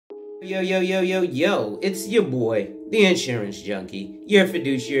Yo, it's your boy, the insurance junkie, your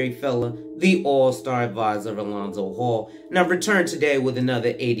fiduciary fella, the all-star advisor Alonzo Hall, and I've returned today with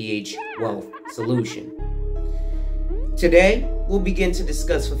another ADH wealth solution. Today, we'll begin to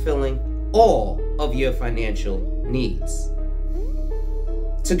discuss fulfilling all of your financial needs.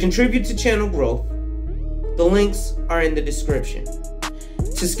 To contribute to channel growth, the links are in the description.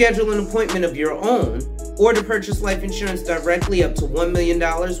 To schedule an appointment of your own, or to purchase life insurance directly up to $1 million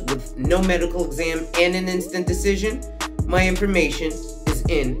with no medical exam and an instant decision, my information is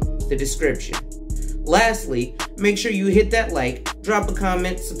in the description. Lastly, make sure you hit that like, drop a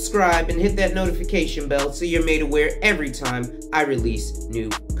comment, subscribe, and hit that notification bell so you're made aware every time I release new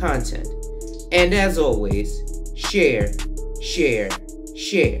content. And as always, share.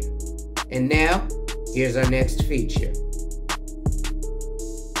 And now, here's our next feature.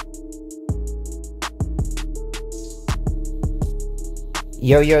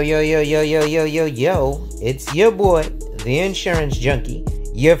 Yo, it's your boy, the insurance junkie,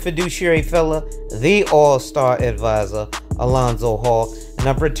 your fiduciary fella, the all-star advisor, Alonzo Hall, and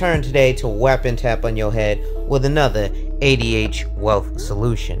I've returned today to whap and tap on your head with another ADH wealth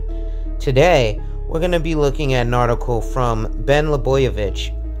solution. Today, we're going to be looking at an article from Ben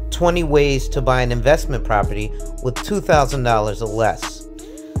Leboyevich, 20 Ways to Buy an Investment Property with $2,000 or Less.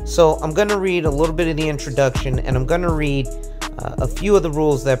 So I'm going to read a little bit of the introduction, and I'm going to read a few of the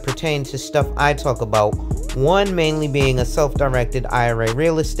rules that pertain to stuff I talk about, one mainly being a self-directed IRA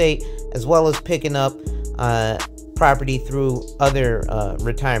real estate, as well as picking up property through other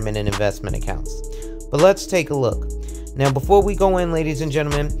retirement and investment accounts. But let's take a look. Now, before we go in, ladies and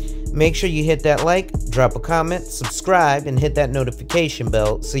gentlemen, make sure you hit that like, drop a comment, subscribe, and hit that notification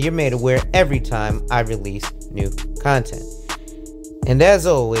bell so you're made aware every time I release new content. And as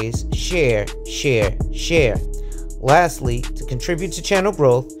always, share. Lastly, to contribute to channel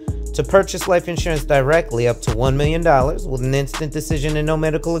growth, to purchase life insurance directly up to $1 million with an instant decision and no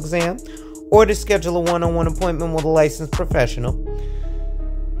medical exam, or to schedule a one-on-one appointment with a licensed professional,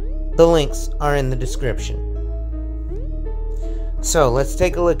 the links are in the description. So let's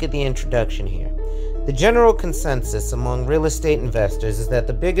take a look at the introduction here. The general consensus among real estate investors is that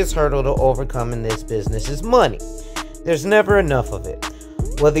the biggest hurdle to overcome in this business is money. There's never enough of it.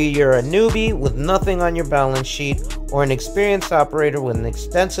 Whether you're a newbie with nothing on your balance sheet or an experienced operator with an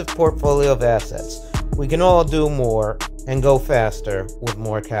extensive portfolio of assets, we can all do more and go faster with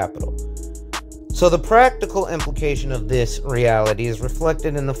more capital. So the practical implication of this reality is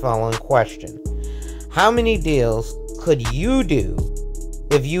reflected in the following question. How many deals could you do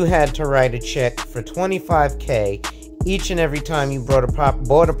if you had to write a check for $25,000 each and every time you bought a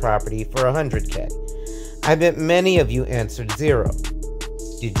property for $100,000? I bet many of you answered 0.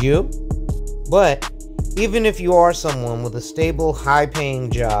 Did you? But even if you are someone with a stable, high-paying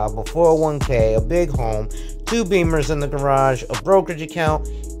job, a 401k, a big home, 2 Beamers in the garage, a brokerage account,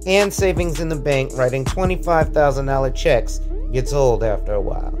 and savings in the bank, writing $25,000 checks gets old after a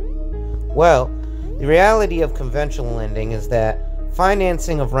while. Well, the reality of conventional lending is that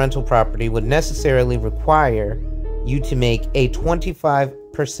financing of rental property would necessarily require you to make a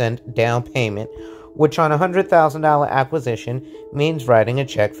 25% down payment, which on a $100,000 acquisition means writing a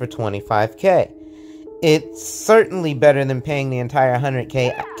check for $25,000. It's certainly better than paying the entire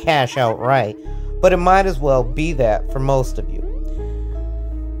 $100,000 cash outright, but it might as well be that for most of you.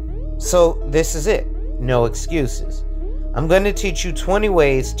 So this is it. No excuses. I'm going to teach you 20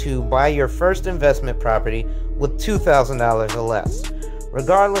 ways to buy your first investment property with $2,000 or less,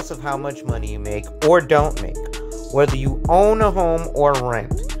 regardless of how much money you make or don't make, whether you own a home or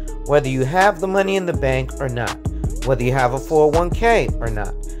rent, whether you have the money in the bank or not, whether you have a 401k or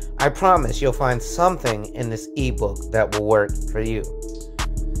not. I promise you'll find something in this ebook that will work for you.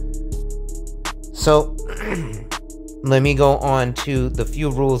 So, let me go on to the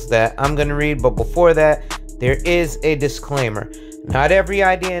few rules that I'm going to read, but before that, there is a disclaimer. Not every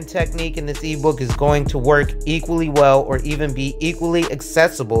idea and technique in this ebook is going to work equally well or even be equally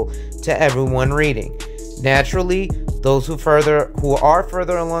accessible to everyone reading. Naturally, those who are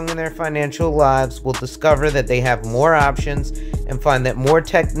further along in their financial lives will discover that they have more options and find that more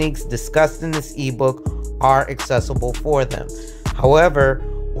techniques discussed in this ebook are accessible for them. However,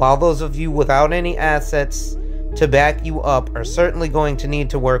 while those of you without any assets to back you up are certainly going to need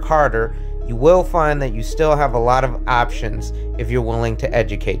to work harder, you will find that you still have a lot of options if you're willing to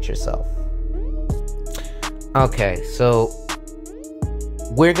educate yourself. Okay, so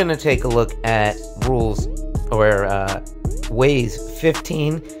we're going to take a look at rules or ways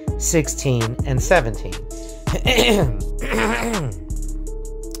 15, 16, and 17.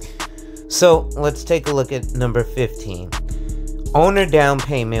 So let's take a look at number 15. owner down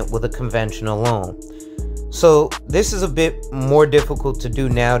payment with a conventional loan. So this is a bit more difficult to do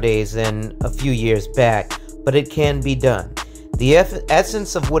nowadays than a few years back, but it can be done. The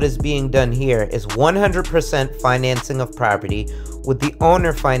essence of what is being done here is 100% financing of property with the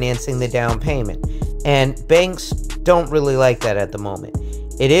owner financing the down payment. And banks don't really like that at the moment.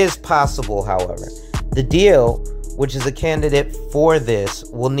 It is possible, however. The deal, which is a candidate for this,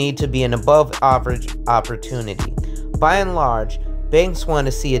 will need to be an above average opportunity. By and large, banks want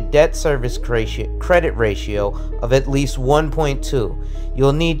to see a debt service credit ratio of at least 1.2.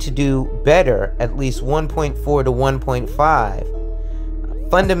 You'll need to do better, at least 1.4 to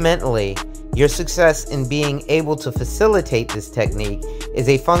 1.5. Fundamentally, your success in being able to facilitate this technique is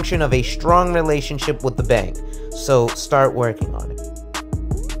a function of a strong relationship with the bank, so start working on it.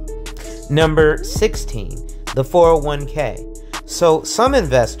 Number 16, the 401k. So some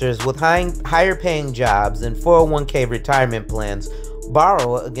investors with higher paying jobs and 401k retirement plans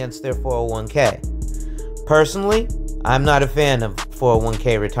borrow against their 401k. Personally, I'm not a fan of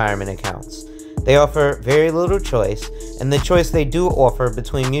 401k retirement accounts. They offer very little choice, and the choice they do offer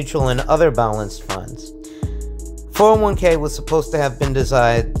between mutual and other balanced funds. 401k was supposed to have been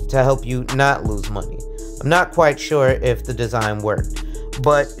designed to help you not lose money. I'm not quite sure if the design worked,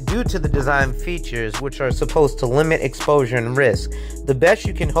 but due to the design features, which are supposed to limit exposure and risk, the best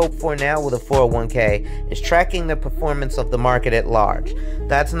you can hope for now with a 401k is tracking the performance of the market at large.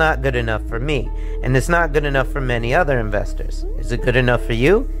 That's not good enough for me, and it's not good enough for many other investors. Is it good enough for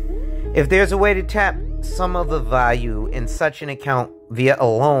you? If there's a way to tap some of the value in such an account via a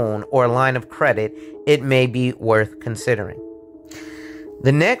loan or a line of credit, it may be worth considering.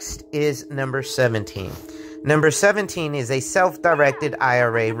 The next is number 17. Number 17 is a self-directed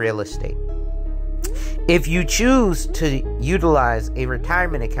IRA real estate. If you choose to utilize a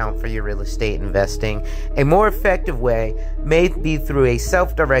retirement account for your real estate investing, a more effective way may be through a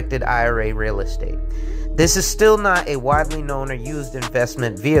self-directed IRA real estate. This is still not a widely known or used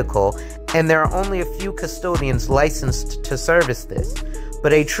investment vehicle, and there are only a few custodians licensed to service this.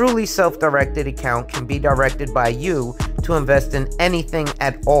 But a truly self-directed account can be directed by you to invest in anything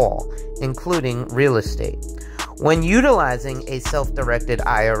at all, including real estate. When utilizing a self-directed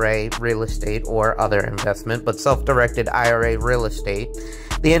IRA real estate or other investment, but self-directed IRA real estate,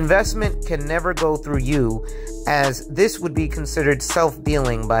 the investment can never go through you, as this would be considered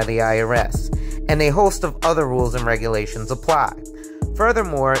self-dealing by the IRS, and a host of other rules and regulations apply.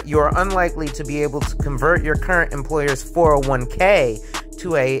 Furthermore, you are unlikely to be able to convert your current employer's 401k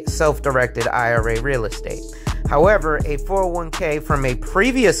to a self-directed IRA real estate. However, a 401k from a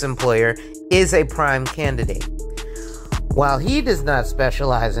previous employer is a prime candidate. While he does not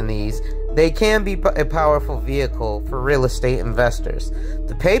specialize in these, they can be a powerful vehicle for real estate investors.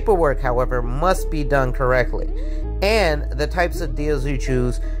 The paperwork, however, must be done correctly, and the types of deals you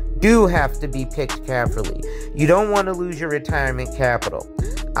choose do have to be picked carefully. You don't want to lose your retirement capital.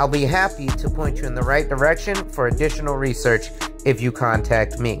 I'll be happy to point you in the right direction for additional research if you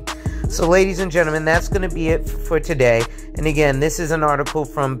contact me. So ladies and gentlemen, that's going to be it for today. And again, this is an article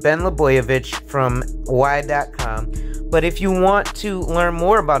from Ben Leboyevich from Y.com. But if you want to learn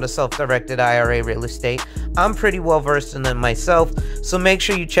more about a self-directed IRA real estate, I'm pretty well versed in them myself, so make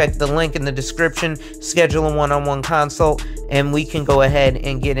sure you check the link in the description, schedule a one-on-one consult, and we can go ahead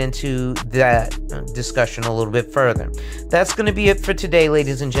and get into that discussion a little bit further. That's going to be it for today,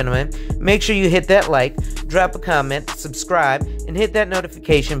 ladies and gentlemen. Make sure you hit that like, drop a comment, subscribe, and hit that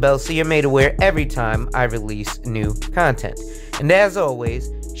notification bell so you're made aware every time I release new content. And as always,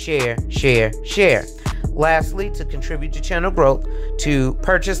 share, share, share. Lastly, to contribute to channel growth, to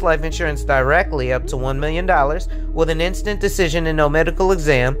purchase life insurance directly up to $1 million with an instant decision and no medical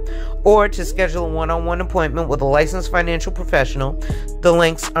exam, or to schedule a one-on-one appointment with a licensed financial professional, the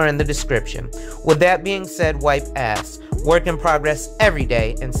links are in the description. With that being said, wipe ass. Work in progress every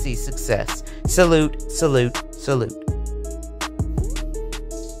day and see success. Salute, salute, salute.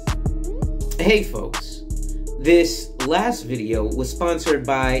 Hey folks. This last video was sponsored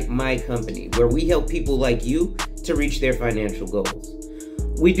by my company, where we help people like you to reach their financial goals.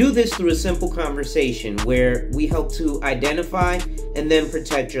 We do this through a simple conversation where we help to identify and then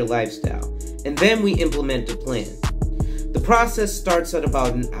protect your lifestyle, and then we implement a plan. The process starts at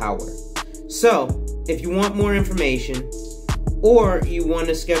about an hour. So, if you want more information or you want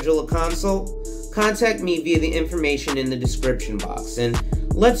to schedule a consult, contact me via the information in the description box, and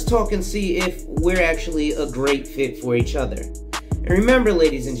let's talk and see if we're actually a great fit for each other. And remember,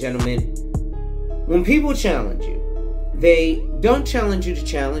 ladies and gentlemen, when people challenge you, they don't challenge you to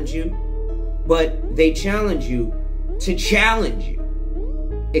challenge you, but they challenge you to challenge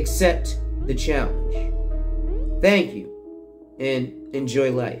you. Accept the challenge. Thank you, and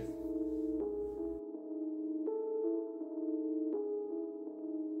enjoy life.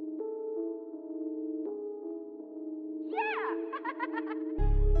 Yeah!